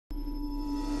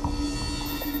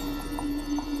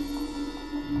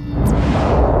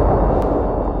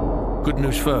Good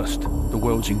news first, the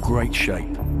world's in great shape.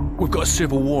 We've got a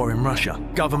civil war in Russia,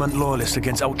 government loyalists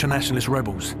against ultranationalist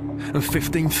rebels, and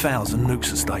 15,000 nukes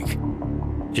at stake.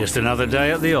 Just another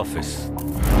day at the office.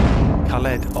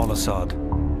 Khaled Al-Asad,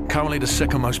 currently the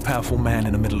second most powerful man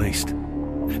in the Middle East.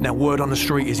 Now word on the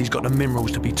street is he's got the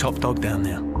minerals to be top dog down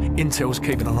there. Intel's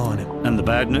keeping an eye on him. And the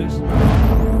bad news?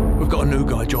 We've got a new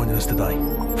guy joining us today.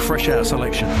 Fresh out of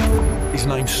selection. His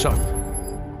name's Soap.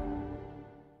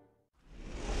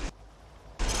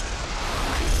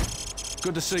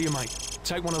 Good to see you, mate.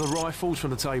 Take one of the rifles from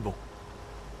the table.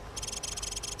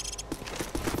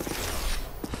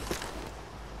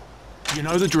 You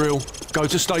know the drill. Go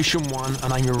to Station 1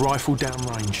 and aim your rifle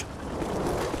downrange.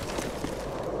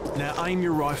 Now aim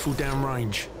your rifle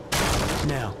downrange.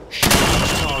 Now, shoot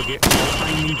each target while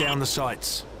aiming down the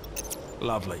sights.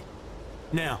 Lovely.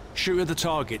 Now, shoot at the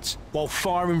targets while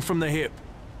firing from the hip.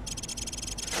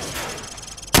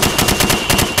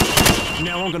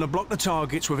 Now I'm going to block the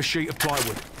targets with a sheet of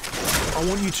plywood. I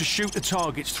want you to shoot the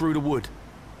targets through the wood.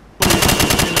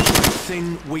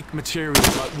 Thin, weak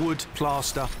materials like wood,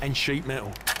 plaster and sheet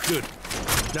metal. Good.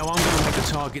 Now I'm going to make the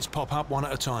targets pop up one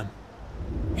at a time.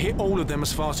 Hit all of them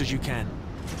as fast as you can.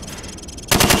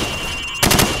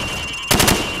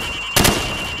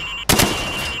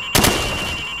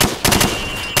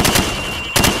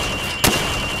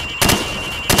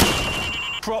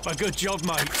 Proper good job,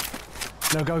 mate.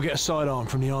 Now go get a sidearm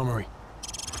from the armory.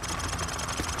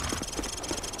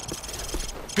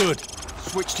 Good.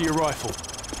 Switch to your rifle.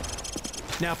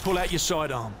 Now pull out your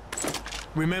sidearm.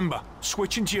 Remember,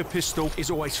 switching to your pistol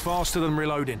is always faster than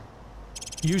reloading.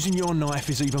 Using your knife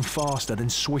is even faster than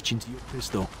switching to your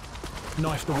pistol.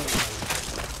 Knife the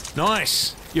hole.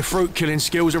 Nice! Your fruit killing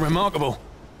skills are remarkable.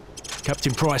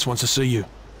 Captain Price wants to see you.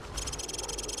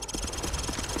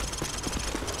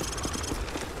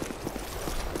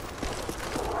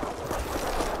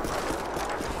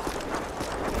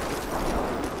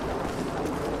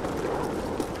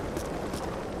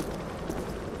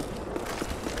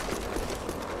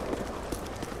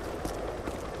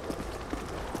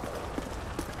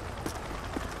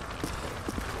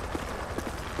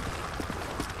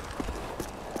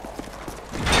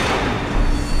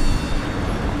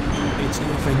 It's the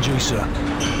F.N.G, sir.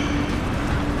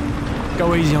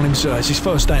 Go easy on him, sir. It's his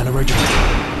first day in the regiment.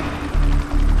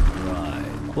 Right.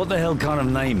 What the hell kind of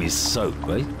name is Soap,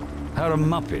 eh? How'd a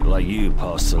muppet like you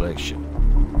pass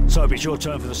selection? Soap, it's your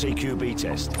turn for the CQB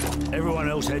test. Everyone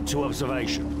else head to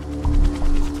observation.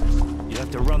 You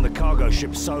have to run the cargo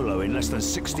ship solo in less than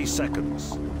 60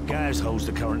 seconds. Gaz holds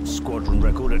the current squadron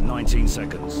record at 19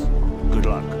 seconds. Good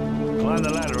luck. Climb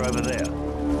the ladder over there.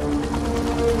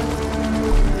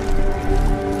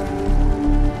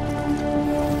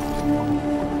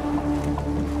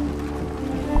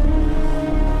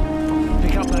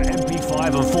 Pick up that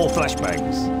MP5 and 4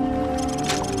 flashbangs.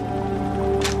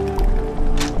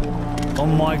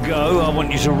 On my go, I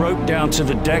want you to rope down to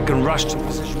the deck and rush to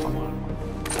position 1.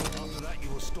 After that, you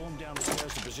will storm down the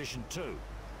stairs to position 2.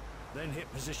 Then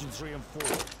hit position 3 and 4,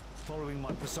 following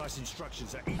my precise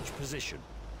instructions at each position.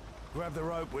 Grab the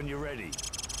rope when you're ready.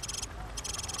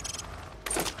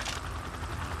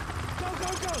 Go,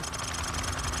 go, go!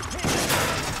 Hit it!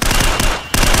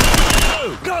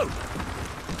 Go, go!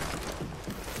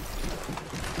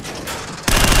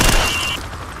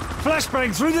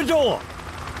 Flashbang through the door!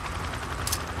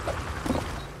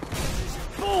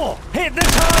 4, hit the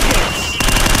targets!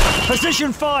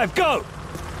 Position 5, go!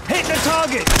 Hit the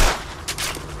targets!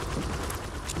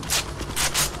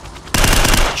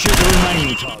 Shoot the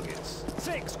remaining targets.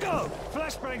 6, go!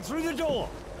 Flashbang through the door!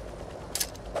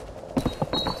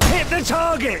 Hit the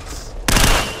targets!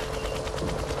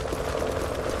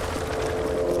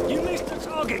 You missed the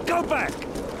target, go back!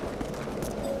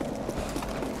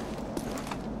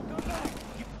 Go back!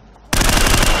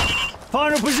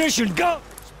 Final position, go!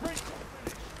 Sprint.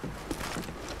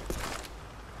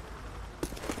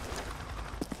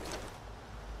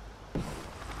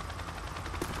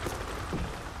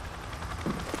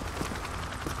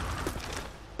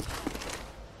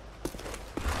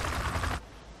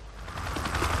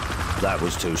 That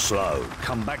was too slow.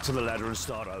 Come back to the ladder and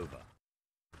start over.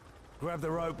 Grab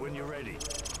the rope when you're ready.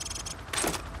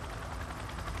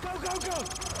 Go, go, go!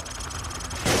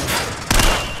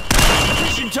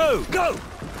 Position 2, go!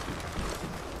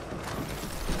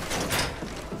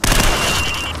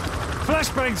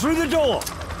 Flashbang through the door!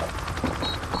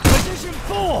 Position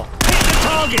 4, hit the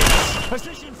targets!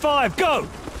 Position 5, go!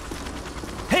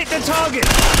 Hit the target!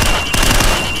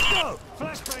 Go!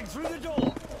 Flashbang through the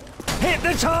door! Hit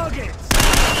the targets!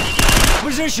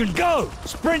 Position, go!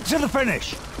 Sprint to the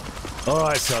finish! All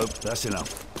right, Soap, that's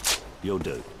enough. You'll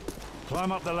do.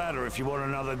 Climb up the ladder if you want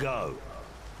another go.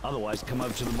 Otherwise, come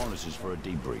over to the monitors for a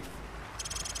debrief.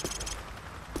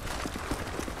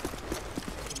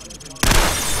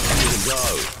 Here to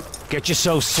go. Get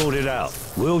yourself sorted out.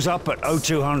 Wheels up at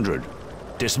 0200.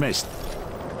 Dismissed.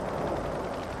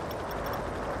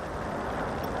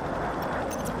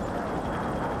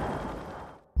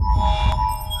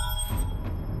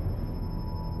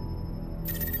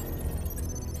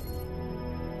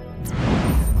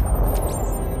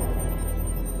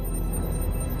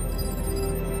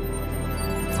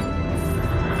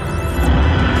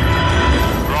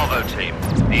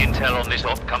 Intel on this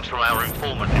op comes from our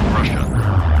informant in Russia.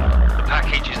 The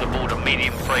package is aboard a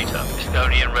medium freighter,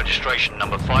 Estonian registration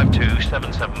number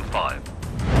 52775.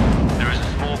 There is a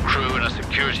small crew and a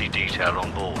security detail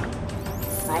on board.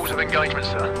 Rules of engagement,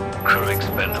 sir. Crew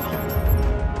expendable.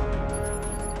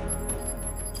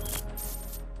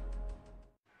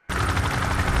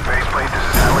 Faceplate, this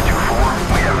is Howard 2-4.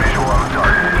 We have visual on the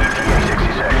target. ETA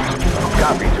 60 seconds.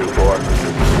 Copy 2-4.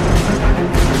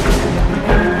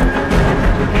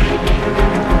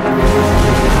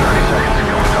 30 seconds to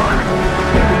go on target.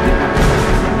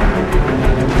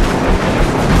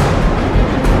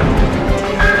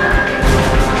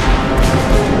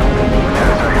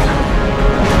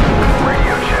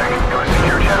 Radio check. Go to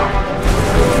secure channel.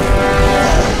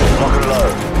 Lock and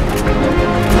load.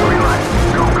 Green light.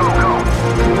 Go, go, go.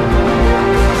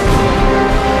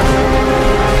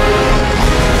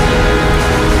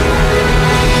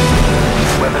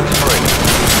 Weapons free.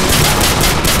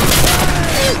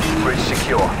 Bridge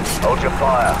secure. Hold your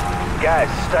fire. Gaz,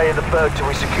 stay in the berg till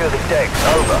we secure the decks.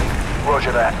 Over.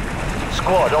 Roger that.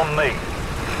 Squad, on me.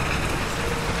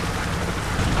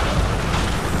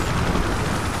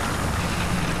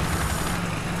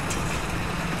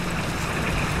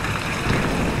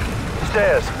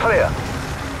 Stairs, clear.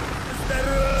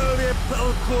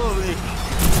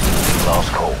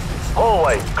 Last call.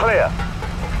 Hallway, clear.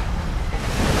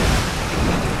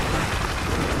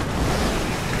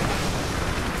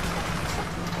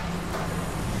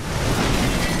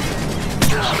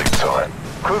 Sleep tight.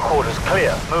 Crew quarters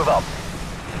clear. Move up.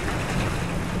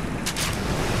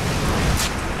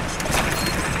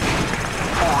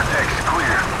 Forward decks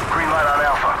clear. Green light on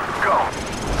Alpha. Go.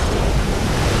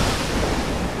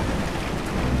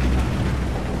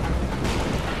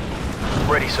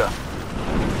 Ready, sir.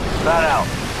 Fan out.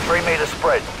 3 meter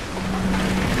spread.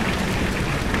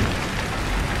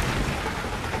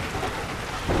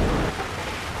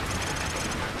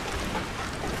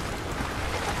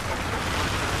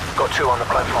 Got 2 on the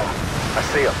platform. I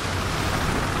see them.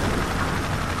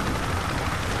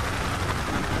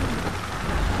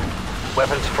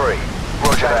 Weapons free.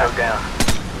 Roger that. Down.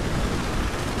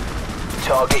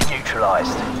 Target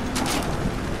neutralized.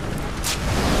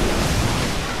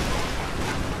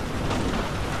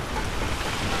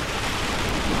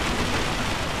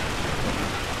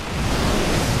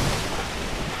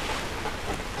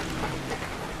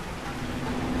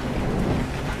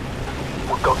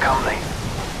 We've got company.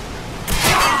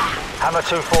 Hammer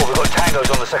 2-4, we've got tangos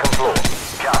on the 2nd floor.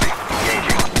 Copy.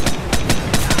 Engaging.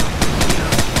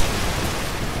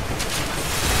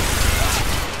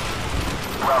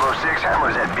 Bravo 6,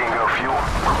 Hammer's at bingo fuel.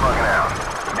 We're bugging out.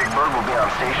 Big Bird will be on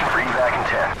station for evac in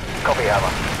 10. Copy, Hammer.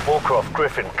 Warcroft,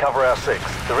 Griffin, cover our 6.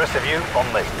 The rest of you, on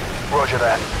me. Roger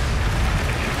that.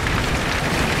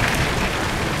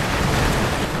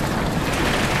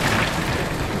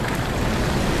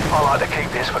 I like to keep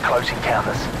this for close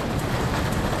encounters.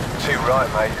 Too right,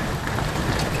 mate.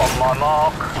 On my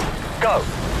mark, go.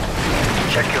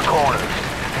 Check your corners.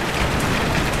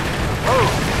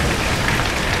 Move.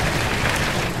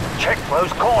 Check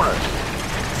those corners.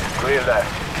 Clear left,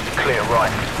 clear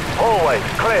right. Hallway,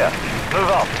 clear.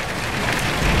 Move up.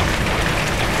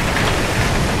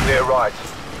 Clear right.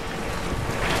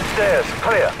 Stairs,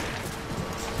 clear.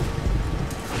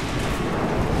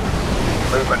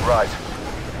 Movement right.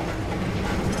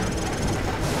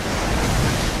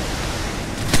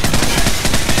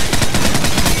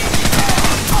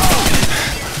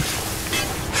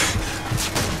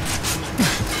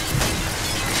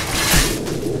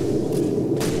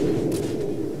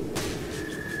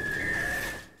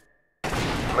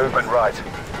 Movement right.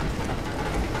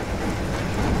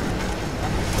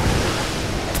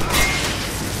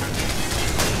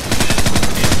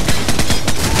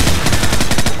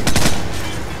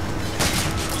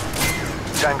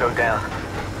 Tango down.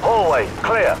 Hallway,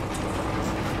 clear.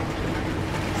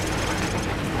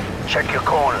 Check your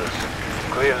corners.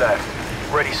 Clear left.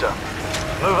 Ready, sir.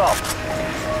 Move up.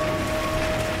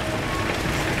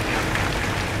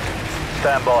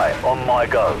 Stand by. On my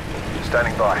go.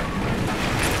 Standing by.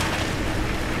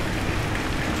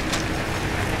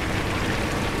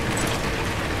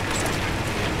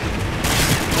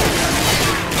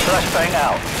 Flashbang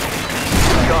out.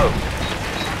 Go.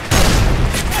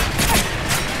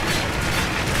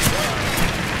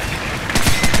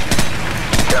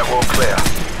 Catwalk clear.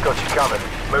 Got you covered.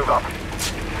 Move up.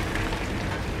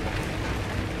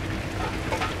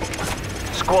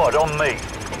 Squad on me.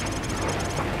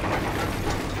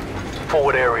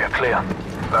 Forward area clear.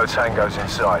 No tangos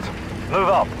inside. Move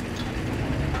up.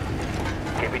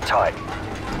 Keep it tight.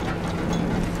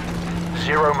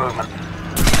 Zero movement.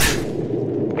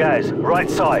 Gaz, right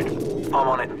side. I'm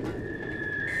on it.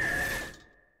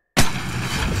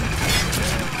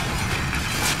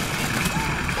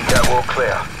 Catwalk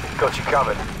clear. Got you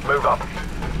covered. Move up.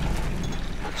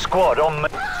 Squad on me.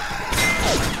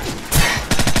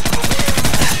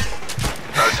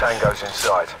 No tangos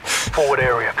inside. Forward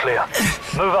area clear.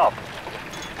 Move up.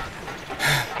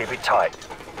 Keep it tight.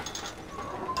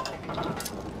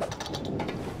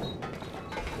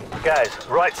 Gaz,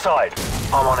 right side.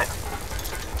 I'm on it.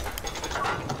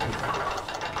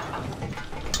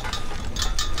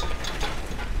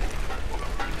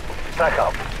 Back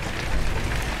up.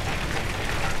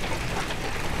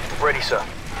 Ready, sir.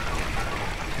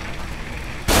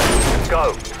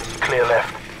 Go. Clear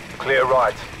left. Clear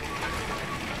right.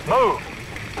 Move.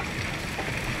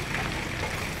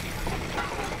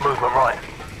 Movement right.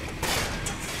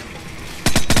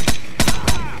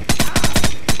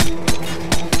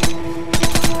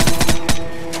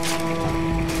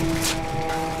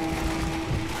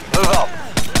 Move up.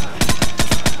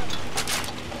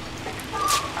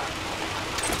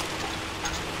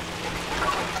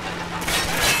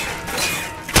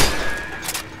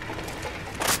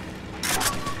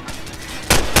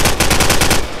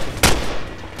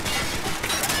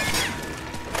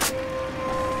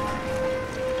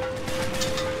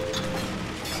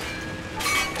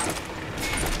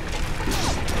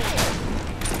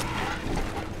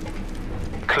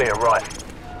 Clear right.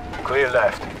 Clear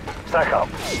left. Stack up.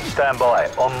 Stand by.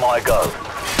 On my go.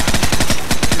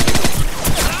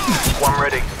 One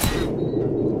ready.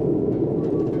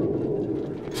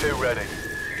 Two ready.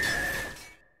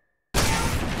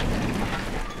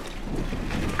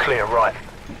 Clear right.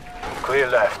 Clear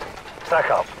left.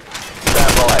 Stack up.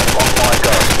 Stand by. On my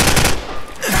go.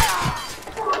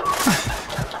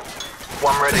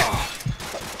 One ready.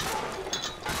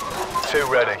 Two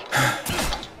ready.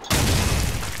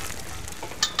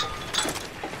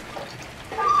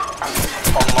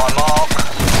 On my mark.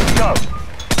 Go.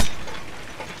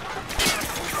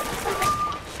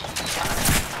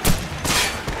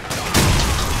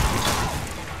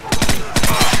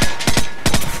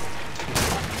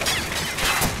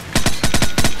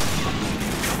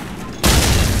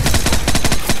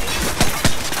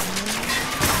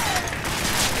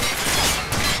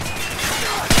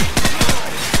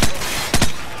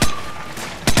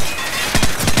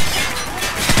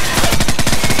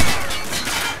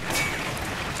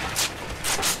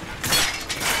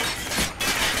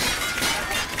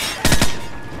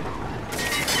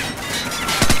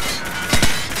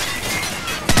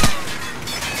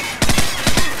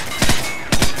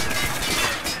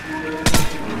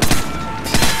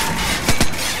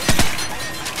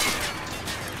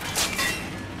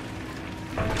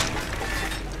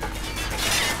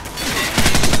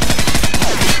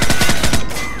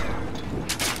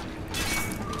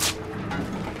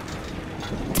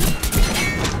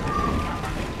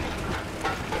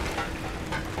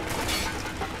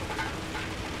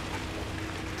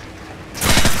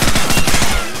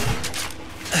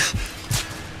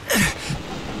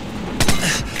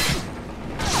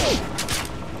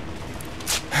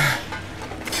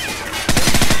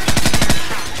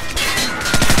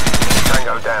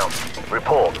 Down.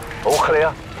 Report. All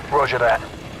clear? Roger that.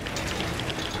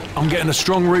 I'm getting a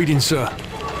strong reading, sir.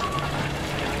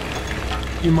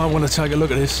 You might want to take a look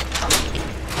at this.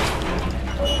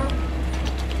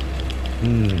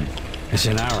 It's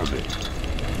in Arabic.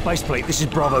 Baseplate, this is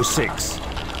Bravo 6.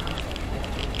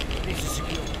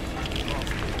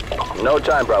 No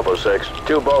time, Bravo 6.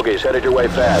 Two bogeys headed your way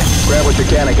fast. Grab what you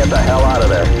can and get the hell out of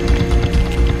there.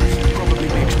 Probably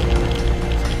mixed.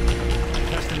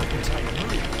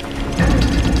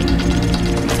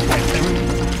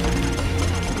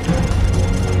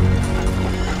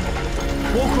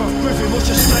 Warcraft Griffin, what's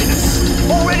your status?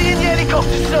 Already in the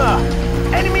helicopter, sir!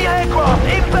 Enemy aircraft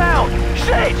inbound!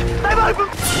 Shit! They've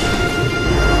opened...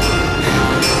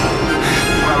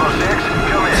 Bravo 6,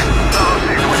 come in. Bravo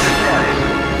 6, what's your status?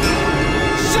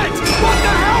 Shit! What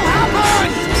the hell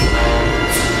happened?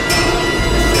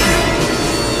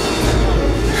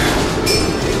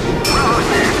 Bravo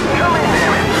 6, come in,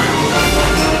 damn it!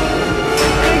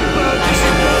 Big Bird, this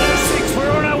is Bravo 6,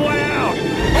 we're on our way out!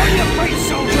 On your feet,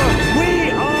 soldier!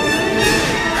 We are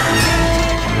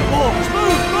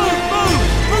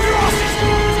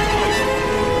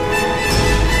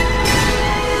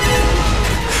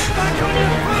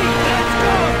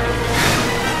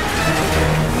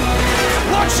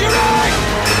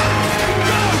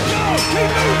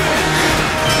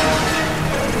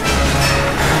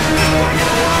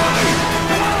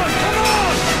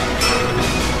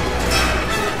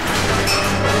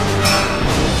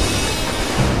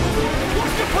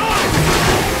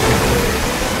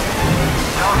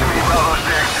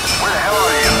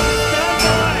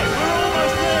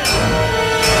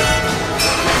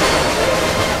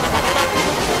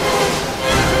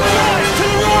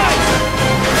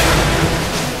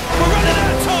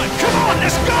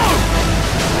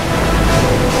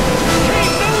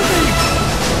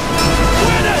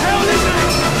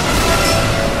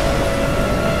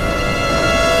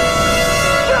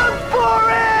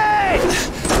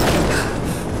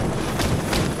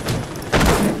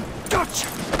Watch!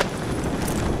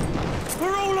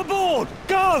 We're all aboard!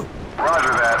 Go! Roger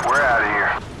that. We're out of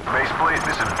here. Faceplate,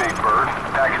 this is Big Bird.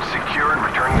 Package secured.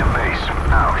 Returning to base.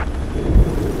 Out.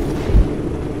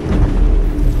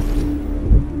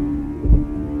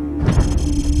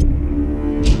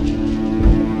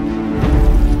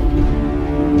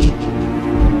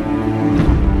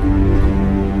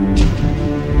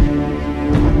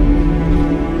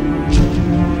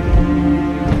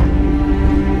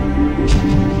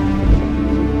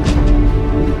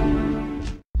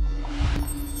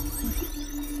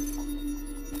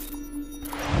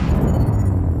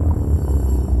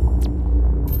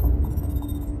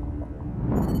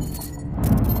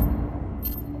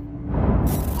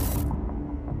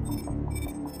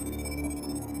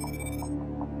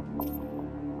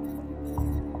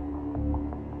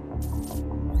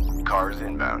 Cars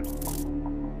inbound.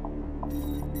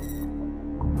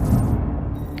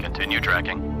 Continue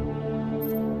tracking.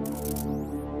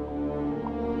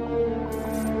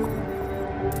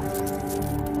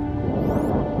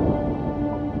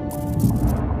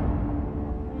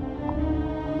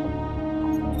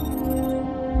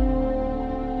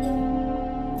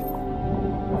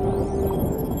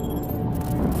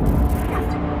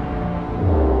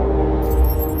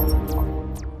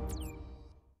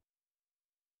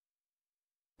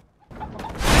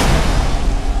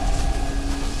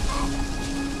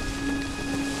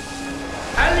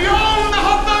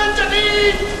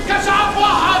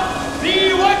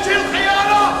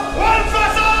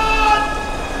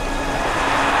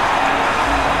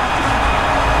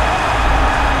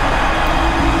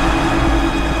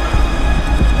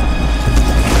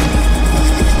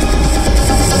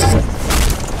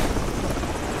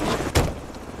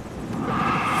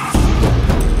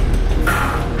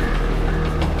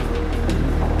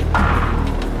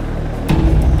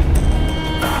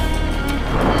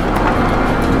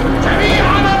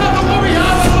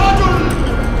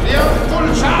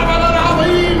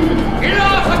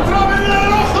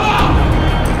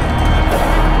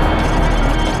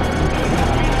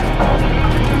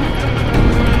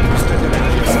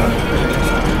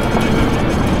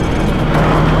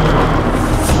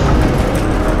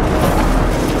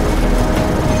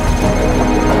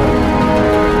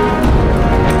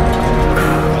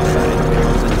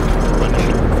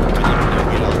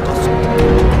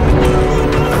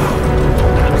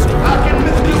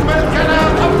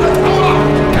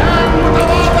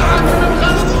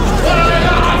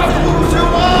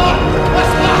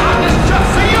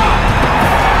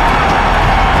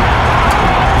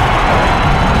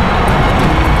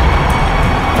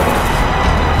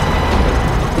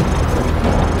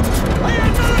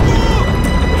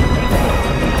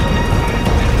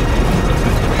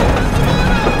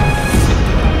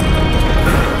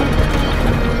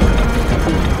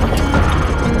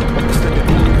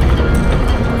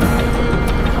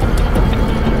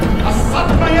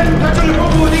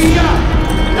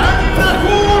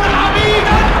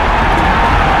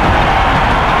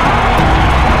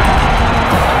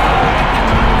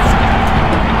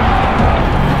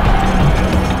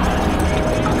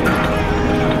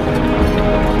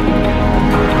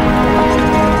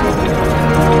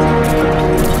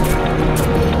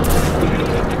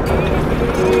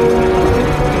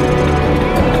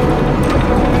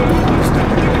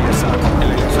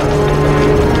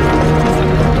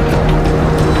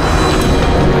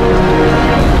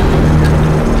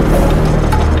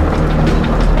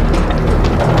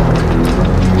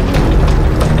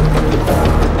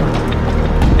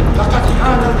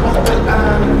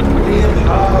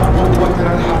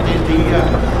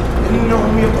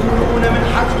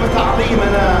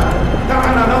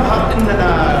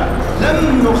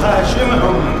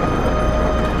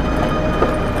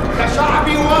 كشعب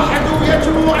واحد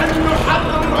يجب أن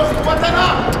نحرر أخوتنا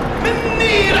من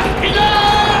نير احتلال